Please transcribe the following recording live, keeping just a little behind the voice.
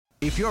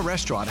If your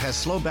restaurant has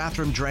slow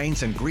bathroom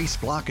drains and grease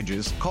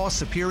blockages, call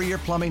Superior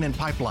Plumbing and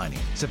Pipelining.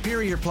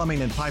 Superior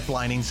Plumbing and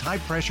Pipelining's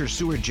high-pressure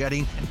sewer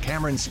jetting and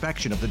camera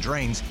inspection of the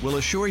drains will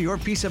assure your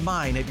peace of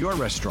mind at your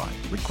restaurant.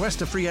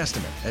 Request a free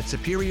estimate at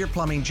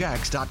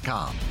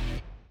SuperiorPlumbingJacks.com.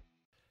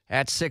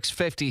 At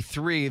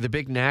 6:53, the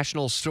big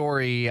national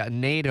story,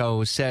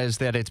 NATO says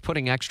that it's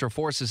putting extra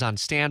forces on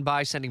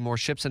standby, sending more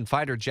ships and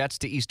fighter jets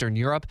to Eastern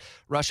Europe.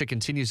 Russia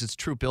continues its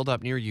troop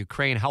buildup near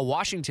Ukraine. How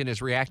Washington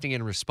is reacting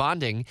and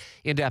responding.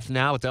 In depth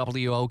now with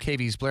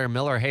WOKV's Blair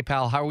Miller. Hey,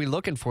 pal, how are we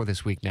looking for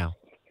this week now?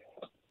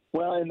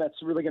 Well, and that's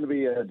really going to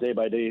be a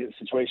day-by-day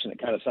situation. It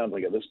kind of sounds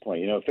like at this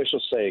point.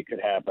 Officials say it could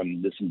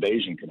happen. This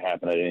invasion could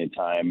happen at any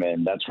time,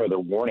 and that's where they're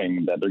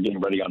warning that they're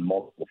getting ready on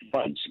multiple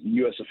fronts.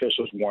 U.S.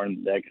 officials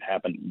warn that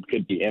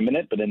could be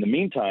imminent, but in the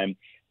meantime,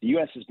 the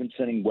U.S. has been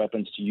sending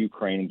weapons to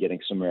Ukraine and getting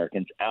some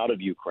Americans out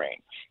of Ukraine.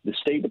 The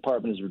State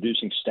Department is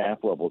reducing staff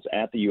levels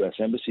at the U.S.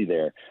 Embassy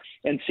there.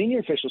 And senior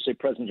officials say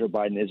President Joe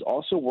Biden is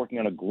also working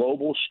on a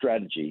global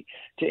strategy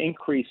to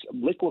increase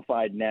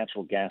liquefied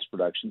natural gas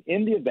production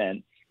in the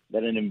event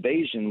that an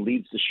invasion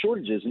leads to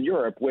shortages in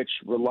Europe, which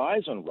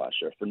relies on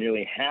Russia for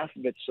nearly half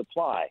of its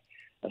supply.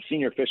 A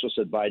senior official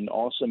said Biden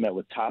also met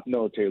with top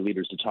military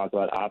leaders to talk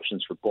about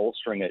options for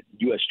bolstering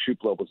U.S. troop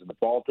levels in the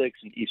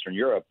Baltics and Eastern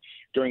Europe,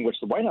 during which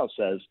the White House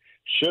says,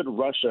 should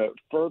Russia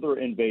further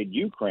invade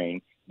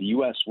Ukraine, the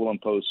U.S. will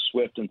impose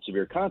swift and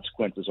severe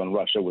consequences on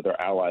Russia with our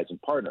allies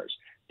and partners.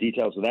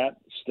 Details of that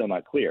still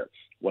not clear.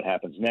 What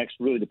happens next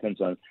really depends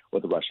on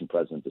what the Russian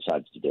president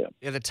decides to do.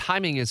 Yeah, the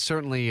timing is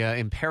certainly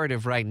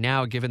imperative right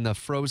now, given the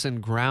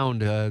frozen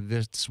ground.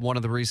 That's one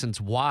of the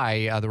reasons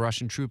why the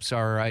Russian troops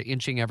are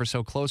inching ever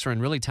so closer, and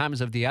really time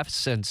is of the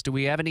essence. Do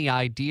we have any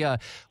idea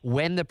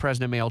when the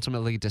president may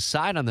ultimately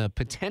decide on the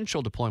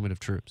potential deployment of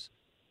troops?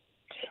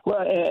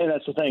 Well, and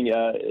that's the thing.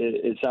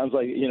 It sounds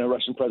like,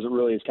 Russian president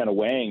really is kind of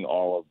weighing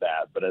all of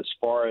that. But as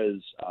far as,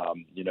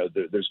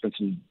 there's been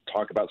some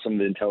talk about some of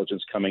the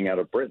intelligence coming out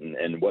of Britain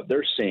and what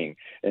they're seeing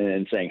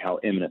and saying how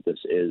imminent this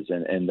is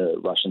and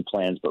the Russian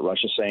plans. But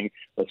Russia's saying,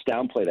 let's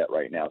downplay that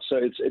right now. So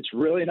it's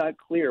really not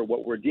clear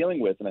what we're dealing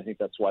with. And I think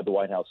that's why the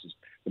White House has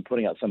been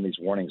putting out some of these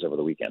warnings over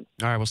the weekend.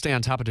 All right, we'll stay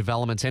on top of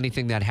developments.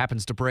 Anything that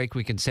happens to break,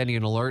 we can send you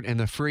an alert in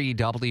the free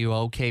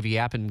WOKV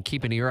app, and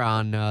keep an ear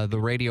on the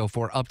radio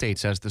for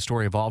updates as the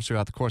story evolves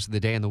throughout the course of the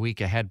day and the week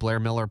ahead. Blair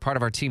Miller, part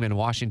of our team in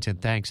Washington.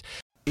 Thanks.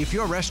 If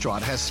your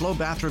restaurant has slow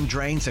bathroom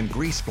drains and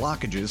grease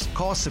blockages,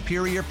 call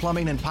Superior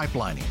Plumbing and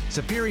Pipelining.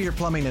 Superior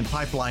Plumbing and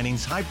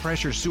Pipelining's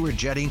high-pressure sewer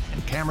jetting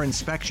and camera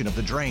inspection of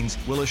the drains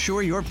will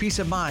assure your peace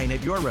of mind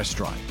at your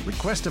restaurant.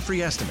 Request a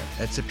free estimate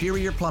at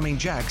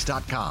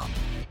SuperiorPlumbingJacks.com.